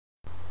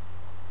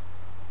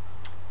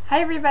Hi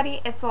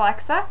everybody, it's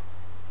Alexa.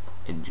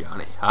 And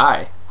Johnny.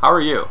 Hi, how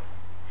are you?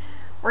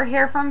 We're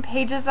here from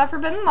Pages of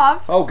Forbidden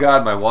Love. Oh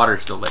god, my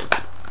water's still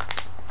labeled.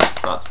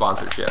 It's not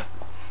sponsorship.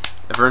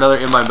 And for another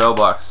in my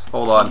mailbox.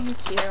 Hold on.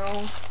 Thank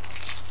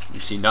you. You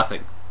see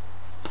nothing.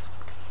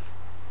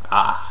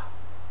 Ah.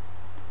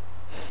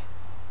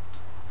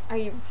 Are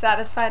you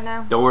satisfied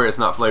now? Don't worry, it's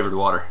not flavored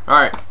water.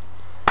 Alright.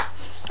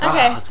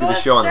 Okay, let's so do the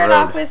let's show on the start road.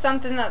 off with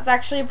something that's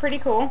actually pretty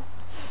cool.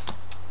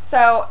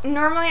 So,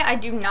 normally I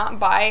do not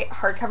buy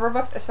hardcover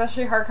books,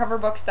 especially hardcover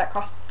books that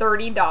cost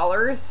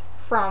 $30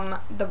 from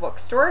the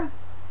bookstore.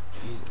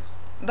 Jesus.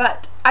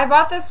 But I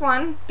bought this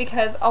one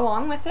because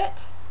along with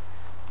it,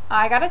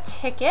 I got a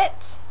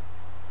ticket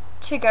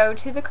to go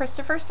to the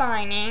Christopher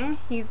signing.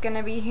 He's going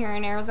to be here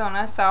in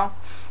Arizona, so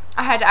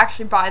I had to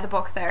actually buy the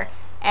book there.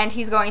 And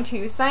he's going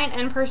to sign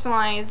and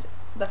personalize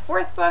the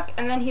 4th book,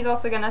 and then he's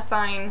also going to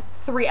sign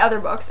 3 other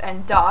books,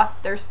 and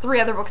there's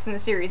 3 other books in the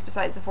series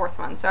besides the 4th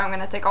one, so I'm going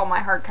to take all my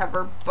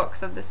hardcover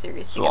books of the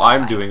series to So get them I'm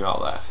signed. doing all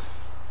that.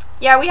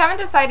 Yeah, we haven't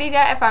decided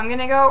yet if I'm going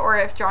to go or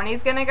if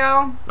Johnny's going to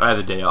go. I have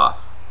the day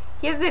off.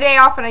 He has the day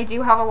off, and I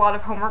do have a lot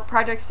of homework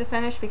projects to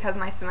finish because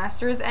my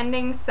semester is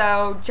ending,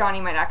 so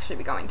Johnny might actually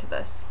be going to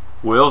this.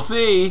 We'll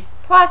see.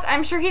 Plus,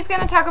 I'm sure he's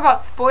going to talk about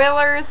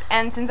spoilers,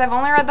 and since I've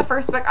only read the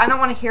 1st book, I don't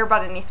want to hear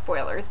about any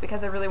spoilers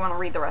because I really want to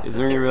read the rest Is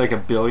of the there series. going to be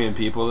like a billion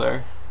people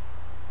there?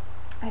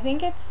 I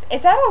think it's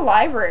at a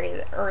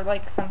library or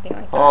like something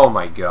like that. Oh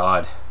my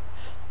god.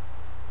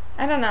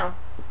 I don't know.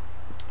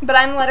 But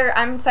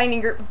I'm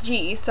signing group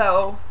G,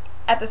 so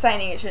at the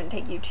signing it shouldn't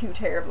take you too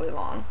terribly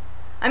long.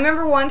 I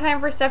remember one time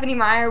for Stephanie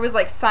Meyer was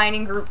like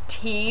signing group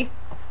T.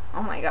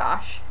 Oh my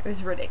gosh, it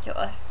was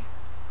ridiculous.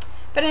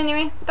 But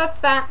anyway, that's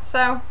that,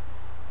 so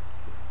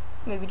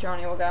maybe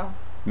Johnny will go.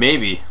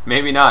 Maybe.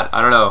 Maybe not.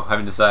 I don't know.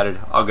 Haven't decided.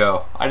 I'll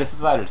go. I just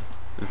decided.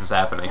 This is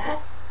happening.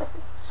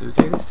 So who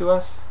gave this to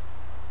us?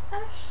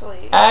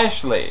 Ashley.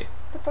 Ashley.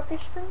 The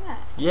bookish brunette.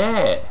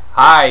 Yeah.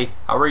 Hi.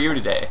 How are you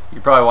today?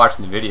 You're probably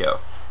watching the video.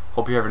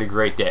 Hope you're having a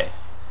great day.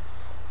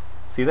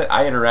 See that?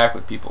 I interact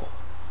with people.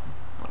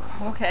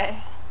 Okay.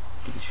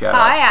 Get the shout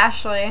Hi, outs.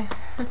 Ashley.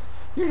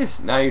 You're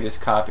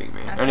just copying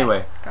me. Okay,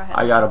 Anyway, go ahead.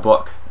 I got a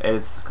book.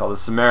 It's called The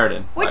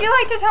Samaritan. Would you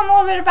like to tell me a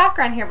little bit of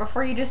background here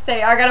before you just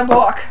say, I got a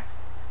book?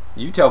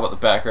 You tell about the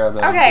background.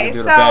 Then Okay, you're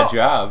doing so- a bad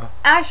job.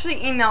 Ashley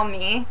emailed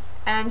me,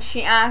 and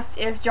she asked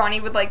if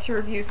Johnny would like to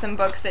review some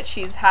books that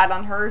she's had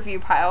on her review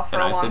pile for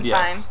And a I long said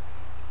yes. time.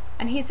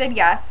 And he said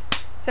yes.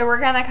 So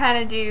we're gonna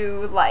kind of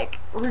do like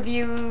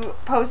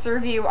post a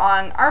review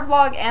on our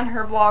blog and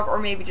her blog, or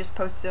maybe just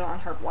post it on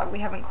her blog. We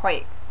haven't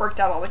quite worked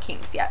out all the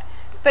kinks yet.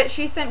 But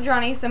she sent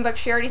Johnny some books.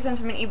 She already sent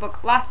him an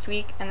ebook last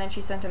week, and then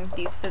she sent him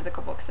these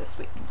physical books this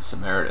week. The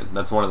Samaritan.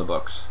 That's one of the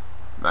books.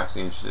 I'm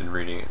actually interested in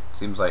reading it.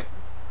 Seems like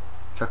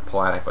Chuck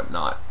Palahniuk, but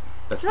not.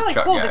 That's It's really the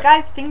Chuck cool. guy. The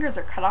guy's fingers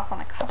are cut off on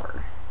the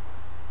cover.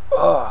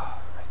 Oh,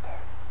 right there.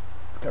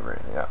 Cover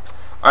anything up.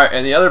 Alright,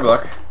 and the other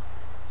book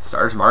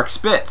stars Mark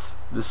Spitz,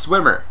 the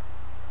swimmer.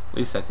 At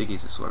least I think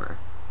he's a swimmer.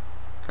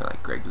 Kind of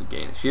like Greg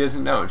Louganis. She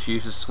doesn't know. She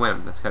used to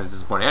swim. That's kind of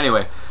disappointing.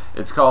 Anyway,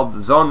 it's called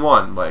Zone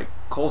 1 by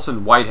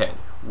Colson Whitehead,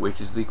 which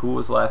is the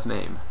coolest last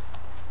name.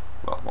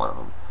 Well, one of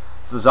them.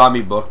 It's a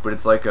zombie book, but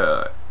it's like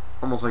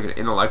almost like an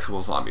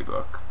intellectual zombie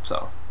book.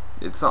 So,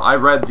 it's I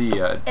read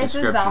the It's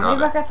description a zombie of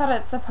book? it. I thought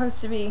it's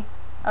supposed to be...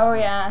 Oh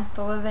yeah,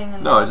 the living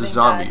and No, the it's a living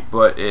zombie, dead.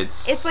 but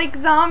it's... It's like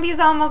zombies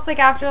almost like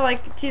after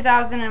like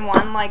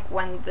 2001, like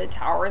when the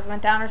towers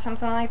went down or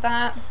something like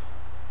that.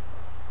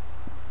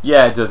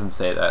 Yeah, it doesn't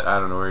say that. I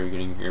don't know where you're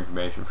getting your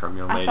information from,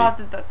 young lady. I thought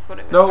that that's what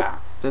it was Nope, about.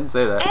 didn't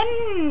say that.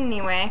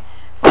 Anyway,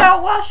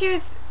 so while she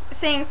was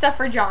saying stuff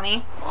for Johnny,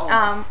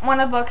 one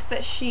of the books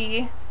that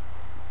she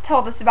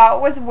told us about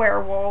was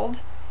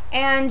Werewolf,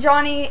 and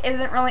Johnny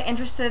isn't really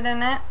interested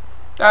in it,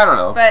 I don't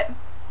know. but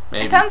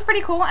Maybe. it sounds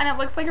pretty cool, and it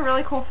looks like a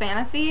really cool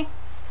fantasy,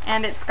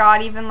 and it's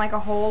got even like a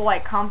whole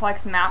like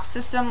complex map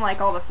system like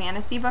all the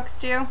fantasy books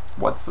do.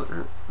 What's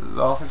the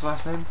author's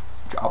last name?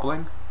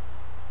 Jobling?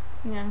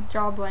 Yeah,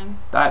 Jobling.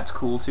 That's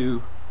cool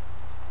too.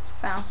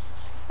 So,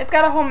 it's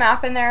got a whole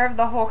map in there of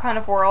the whole kind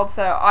of world,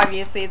 so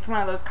obviously it's one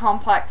of those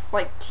complex,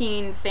 like,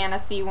 teen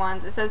fantasy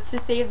ones. It says, to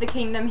save the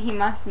kingdom, he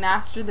must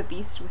master the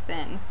beast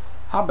within.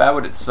 How bad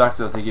would it suck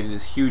though if they give you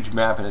this huge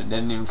map and it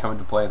didn't even come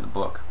into play in the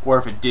book? Or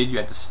if it did, you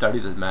had to study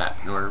the map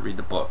in order to read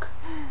the book.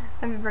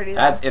 That'd be pretty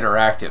That's cool.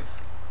 interactive.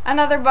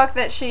 Another book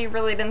that she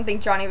really didn't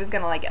think Johnny was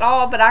going to like at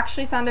all, but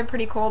actually sounded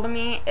pretty cool to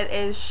me, it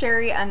is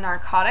Sherry and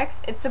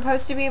Narcotics. It's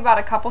supposed to be about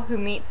a couple who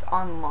meets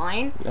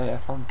online. Yeah.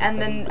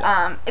 And then,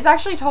 it's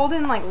actually told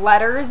in, like,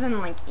 letters and,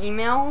 like,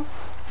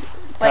 emails.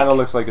 Kind of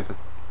looks like it's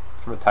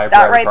from a typewriter.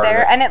 That right part of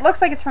there, it. and it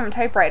looks like it's from a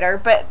typewriter,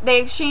 but they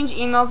exchange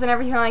emails and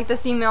everything. Like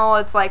this email,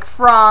 it's like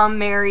from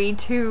Mary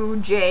to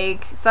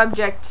Jake,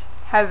 subject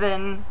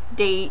heaven,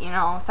 date,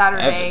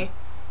 Saturday. Evan.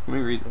 Let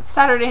me read this.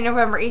 Saturday,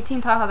 November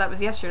 18th. Haha, that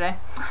was yesterday.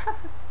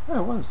 Yeah,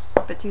 it was.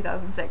 But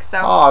 2006, so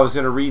Oh, I was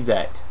going to read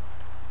that.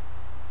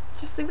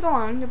 just leave it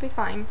alone, you'll be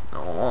fine.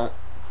 Oh.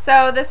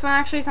 So this one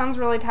actually sounds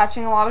really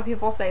touching. A lot of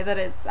people say that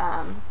it's,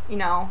 you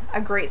know, a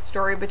great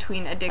story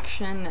between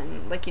addiction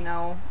and, like, you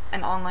know,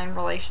 an online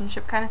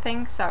relationship kind of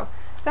thing. So,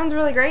 sounds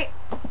really great.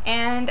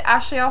 And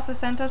Ashley also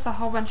sent us a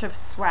whole bunch of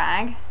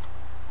swag.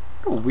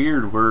 What a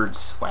weird word,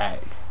 swag.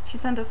 She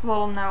sent us a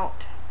little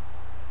note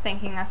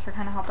thanking us for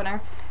kind of helping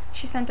her.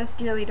 She sent us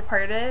Dearly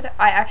Departed.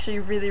 I actually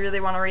really, really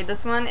want to read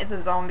this one. It's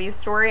a zombie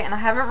story, and I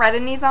haven't read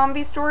any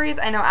zombie stories.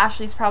 I know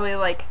Ashley's probably,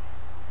 like,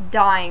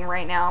 dying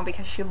right now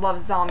because she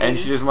loves zombies. And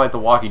she doesn't like The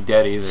Walking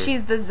Dead either.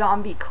 She's the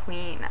zombie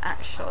queen,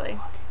 actually.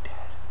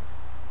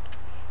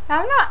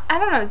 I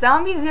don't know,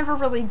 zombies never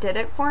really did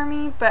it for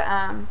me, but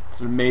it's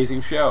an amazing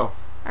show.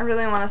 I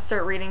really want to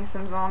start reading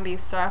some zombie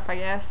stuff, I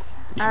guess.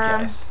 You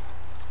guys.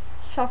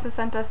 She also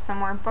sent us some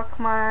more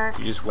bookmarks.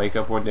 You just wake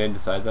up one day and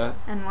decide that?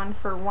 And one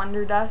for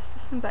Wonder Dust.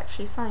 This one's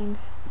actually signed.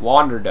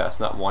 Wander Dust,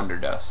 not Wonder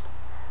Dust.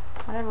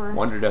 Whatever.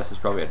 Wonder Dust is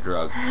probably a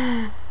drug.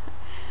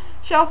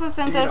 She also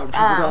sent us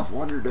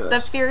the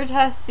the Fear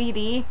Test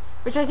CD,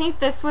 which I think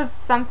this was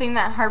something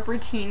that Harper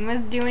Teen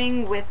was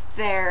doing with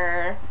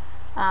their,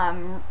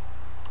 I'm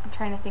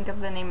trying to think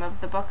of the name of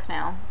the book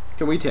now.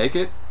 Can we take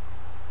it?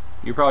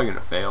 You're probably going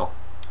to fail.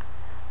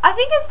 I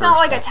think it's not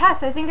like test. a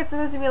test. I think it's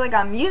supposed to be like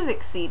a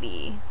music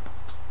CD.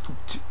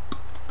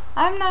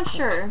 I'm not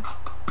sure,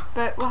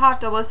 but we'll have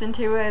to listen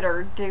to it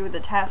or do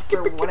the test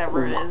or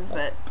whatever it is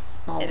that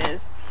it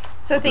is.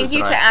 So thank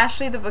you to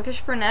Ashley the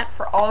Bookish Brunette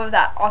for all of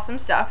that awesome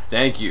stuff.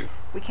 Thank you.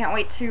 We can't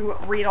wait to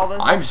read all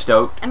those I'm books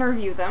stoked. and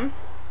review them.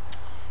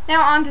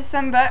 Now on to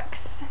some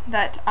books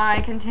that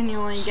I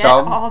continually get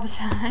all the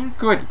time.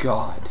 Good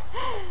God.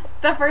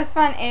 The first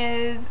one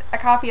is a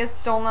copy of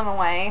Stolen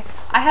Away.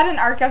 I had an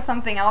arc of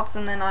something else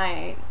and then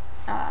I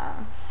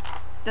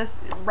just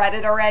read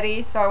it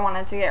already, so I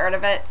wanted to get rid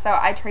of it, so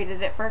I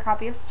traded it for a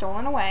copy of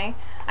Stolen Away.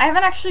 I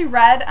haven't actually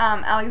read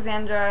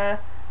Alexandra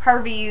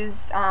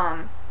Harvey's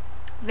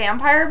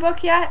vampire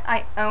book yet.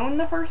 I own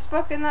the first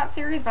book in that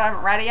series, but I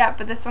haven't read it yet,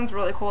 but this sounds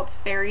really cool. It's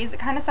fairies. It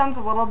kind of sounds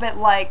a little bit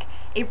like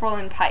April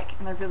and Pike,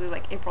 and I really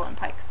like April and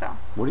Pike, so.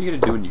 What are you going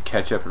to do when you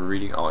catch up in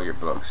reading all your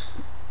books?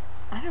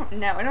 I don't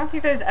know. I don't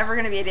think there's ever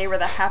going to be a day where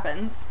that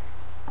happens.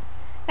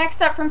 Next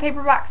up from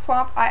Paperback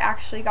Swap, I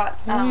actually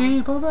got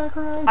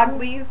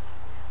Uglies,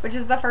 which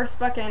is the first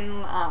book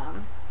in,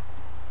 I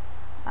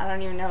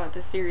don't even know what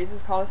this series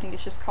is called. I think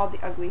it's just called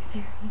the Ugly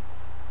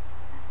series.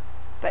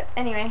 But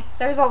anyway,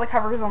 there's all the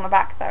covers on the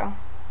back, though.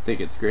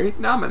 Think it's great?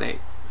 Nominate.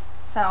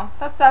 So,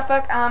 that's that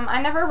book. I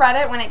never read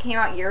it when it came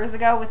out years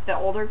ago with the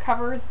older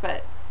covers,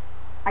 but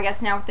I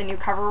guess now with the new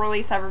cover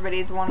release,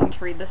 everybody's wanting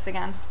to read this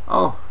again.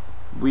 Oh,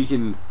 we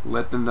can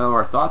let them know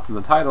our thoughts on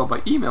the title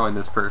by emailing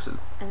this person.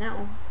 I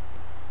know.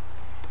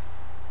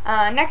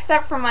 Next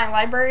up from my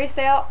library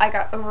sale, I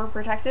got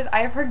Overprotected. I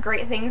have heard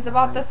great things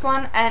about this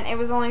one, and it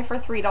was only for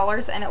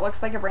 $3, and it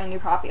looks like a brand new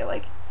copy.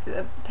 Like,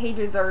 the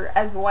pages are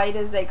as white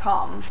as they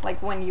come,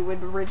 like when you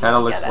would originally Kind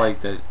of looks get it.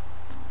 like the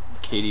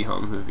Katie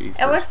Holmes movie.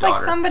 It looks like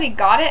somebody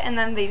got it, and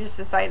then they just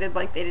decided,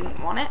 like, they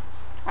didn't want it.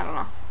 I don't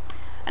know.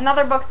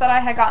 Another book that I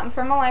had gotten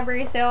from a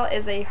library sale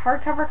is a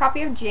hardcover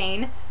copy of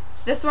Jane.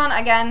 This one,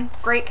 again,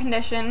 great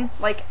condition.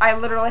 Like, I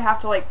literally have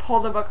to, like,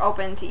 pull the book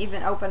open to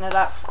even open it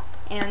up.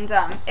 And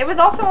it was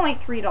also only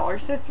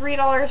 $3, so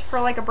 $3 for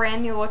like a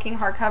brand new looking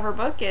hardcover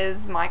book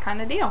is my kind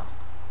of deal.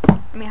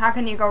 I mean, how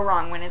can you go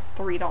wrong when it's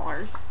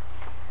 $3?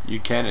 You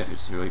can if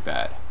it's really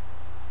bad.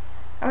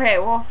 Okay,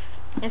 well,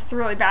 if it's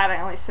really bad, I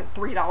only spent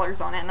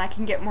 $3 on it, and I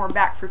can get more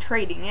back for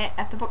trading it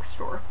at the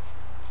bookstore.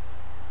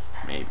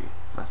 Maybe.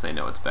 Unless they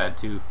know it's bad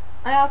too.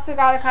 I also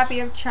got a copy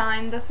of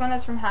Chime. This one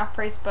is from Half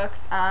Price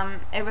Books.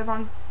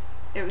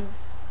 It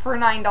was for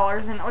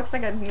 $9, and it looks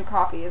like a new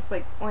copy. It's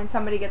like when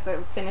somebody gets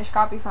a finished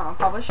copy from a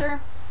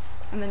publisher,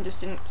 and then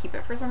just didn't keep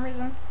it for some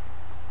reason.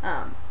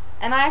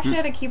 And I actually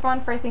had a coupon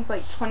for, I think,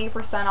 like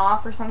 20%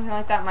 off or something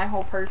like that, my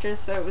whole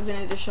purchase, so it was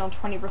an additional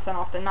 20%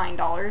 off the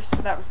 $9,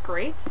 so that was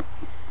great.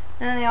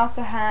 And then they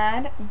also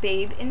had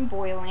Babe in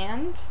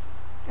Boyland.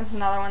 This is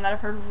another one that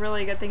I've heard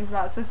really good things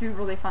about. It's supposed to be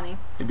really funny.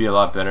 It'd be a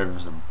lot better if it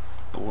was a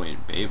boy in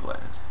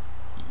Babeland.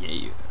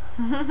 Yeah.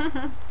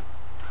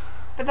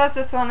 But that's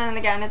this one, and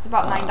again, it's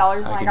about $9,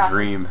 and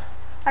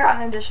I got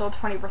an additional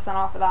 20%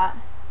 off of that.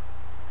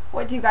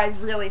 What do you guys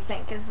really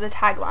think is the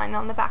tagline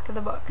on the back of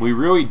the book? We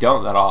really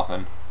don't that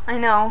often. I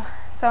know.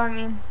 So, I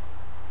mean,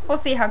 we'll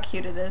see how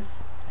cute it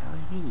is. How do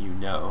you mean you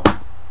know?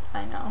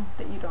 I know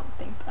that you don't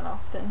think that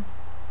often.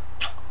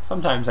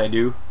 Sometimes I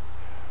do.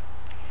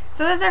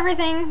 So that's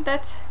everything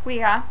that we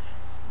got.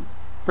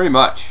 Pretty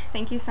much.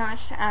 Thank you so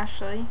much to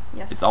Ashley.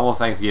 Yes. It's almost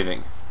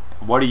Thanksgiving.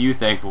 What are you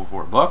thankful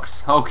for?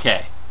 Books?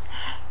 Okay.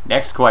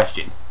 Next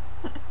question.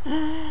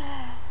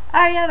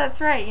 Oh yeah,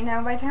 that's right. You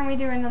know, by the time we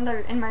do another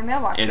in my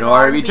mailbox, it'll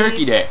already be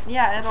Turkey Day.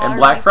 Yeah, it'll and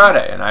Black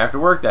Friday, and I have to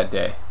work that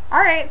day.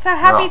 Alright, so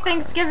happy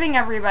Thanksgiving,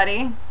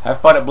 everybody. Have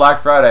fun at Black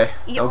Friday.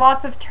 Eat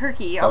lots of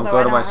turkey, although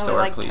I don't really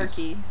like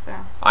turkey, so.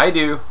 I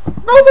do.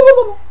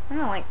 I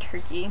don't like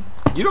turkey.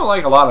 You don't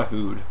like a lot of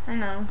food. I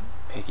know.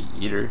 Picky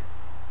eater.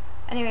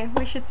 Anyway,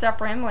 we should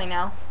stop rambling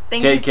now.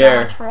 Thank Take you care.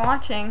 so much for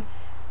watching,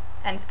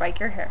 and spike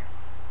your hair.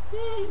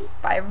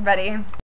 Bye, everybody.